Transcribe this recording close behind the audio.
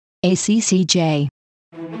ACCJ.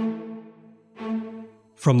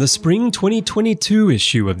 From the spring 2022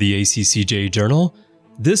 issue of the ACCJ Journal,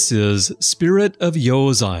 this is Spirit of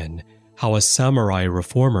Yozan, How a Samurai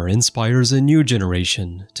Reformer Inspires a New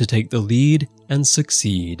Generation to Take the Lead and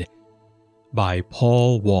Succeed, by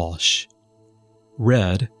Paul Walsh.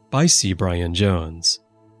 Read by C. Brian Jones,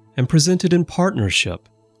 and presented in partnership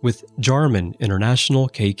with Jarman International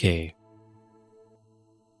KK.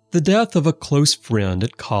 The death of a close friend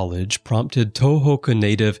at college prompted Tohoku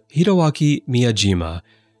native Hiroaki Miyajima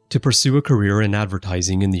to pursue a career in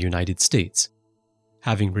advertising in the United States.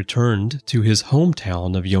 Having returned to his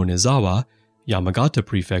hometown of Yonezawa, Yamagata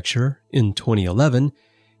Prefecture, in 2011,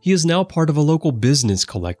 he is now part of a local business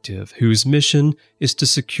collective whose mission is to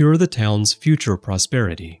secure the town's future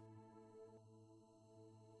prosperity.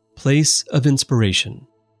 Place of Inspiration.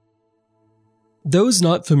 Those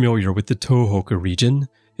not familiar with the Tohoku region,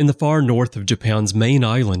 in the far north of Japan's main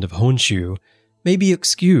island of Honshu, may be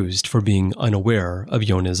excused for being unaware of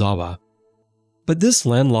Yonezawa. But this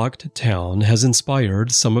landlocked town has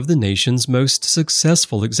inspired some of the nation's most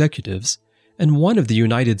successful executives and one of the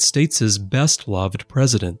United States' best-loved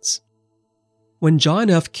presidents. When John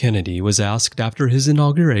F. Kennedy was asked after his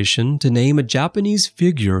inauguration to name a Japanese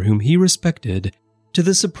figure whom he respected, to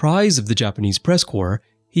the surprise of the Japanese press corps,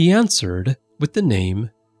 he answered with the name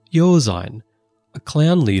Yozan, a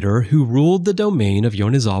clan leader who ruled the domain of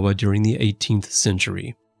Yonezawa during the 18th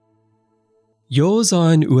century.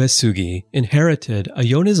 Yozan Uesugi inherited a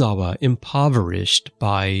Yonezawa impoverished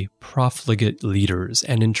by profligate leaders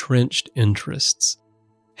and entrenched interests.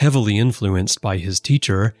 Heavily influenced by his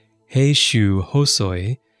teacher, Heishu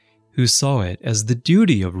Hosoi, who saw it as the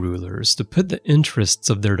duty of rulers to put the interests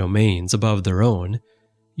of their domains above their own,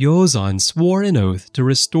 Yozan swore an oath to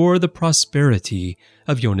restore the prosperity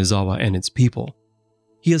of Yonezawa and its people.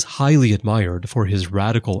 He is highly admired for his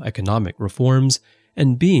radical economic reforms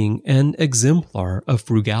and being an exemplar of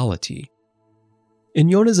frugality. In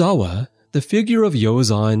Yonezawa, the figure of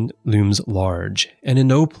Yozan looms large, and in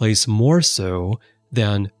no place more so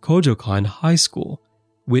than Kojokan High School,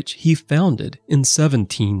 which he founded in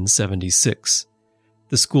 1776.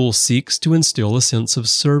 The school seeks to instill a sense of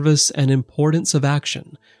service and importance of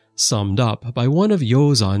action, summed up by one of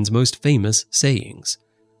Yozan's most famous sayings: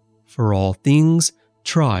 "For all things,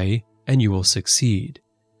 try and you will succeed.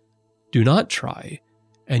 Do not try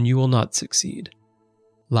and you will not succeed.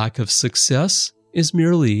 Lack of success is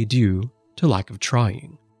merely due to lack of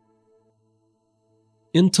trying."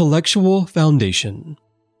 Intellectual Foundation.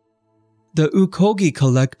 The Ukogi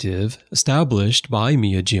Collective, established by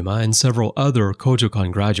Miyajima and several other Kojokan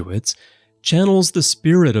graduates, channels the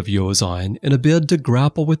spirit of Yozan in a bid to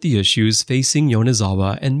grapple with the issues facing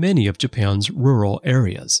Yonezawa and many of Japan's rural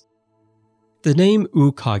areas. The name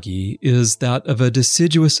Ukogi is that of a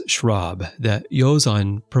deciduous shrub that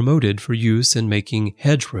Yozan promoted for use in making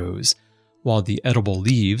hedgerows, while the edible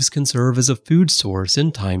leaves can serve as a food source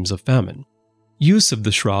in times of famine. Use of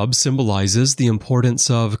the shrub symbolizes the importance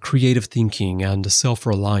of creative thinking and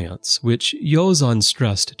self-reliance, which Yozan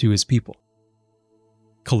stressed to his people.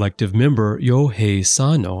 Collective member Yohei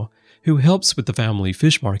Sano, who helps with the family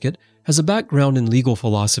fish market, has a background in legal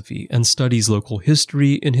philosophy and studies local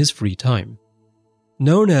history in his free time.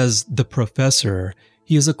 Known as the Professor,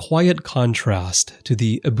 he is a quiet contrast to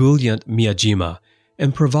the ebullient Miyajima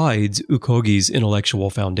and provides Ukogi's intellectual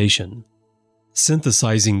foundation.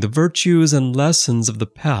 Synthesizing the virtues and lessons of the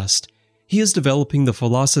past, he is developing the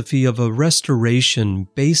philosophy of a restoration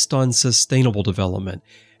based on sustainable development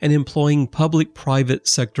and employing public-private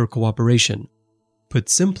sector cooperation. Put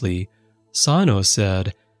simply, Sano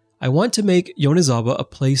said, "I want to make Yonezawa a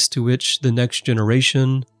place to which the next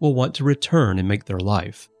generation will want to return and make their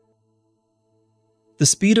life." The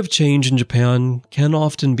speed of change in Japan can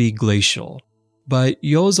often be glacial, but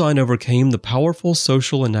Yozan overcame the powerful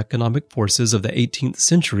social and economic forces of the 18th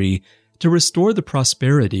century to restore the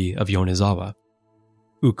prosperity of Yonezawa.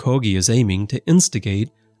 Ukogi is aiming to instigate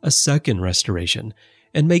a second restoration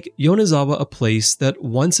and make Yonezawa a place that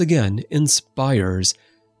once again inspires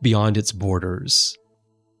beyond its borders.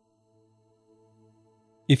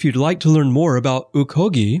 If you'd like to learn more about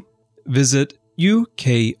Ukogi, visit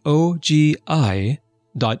ukogi.or.jp.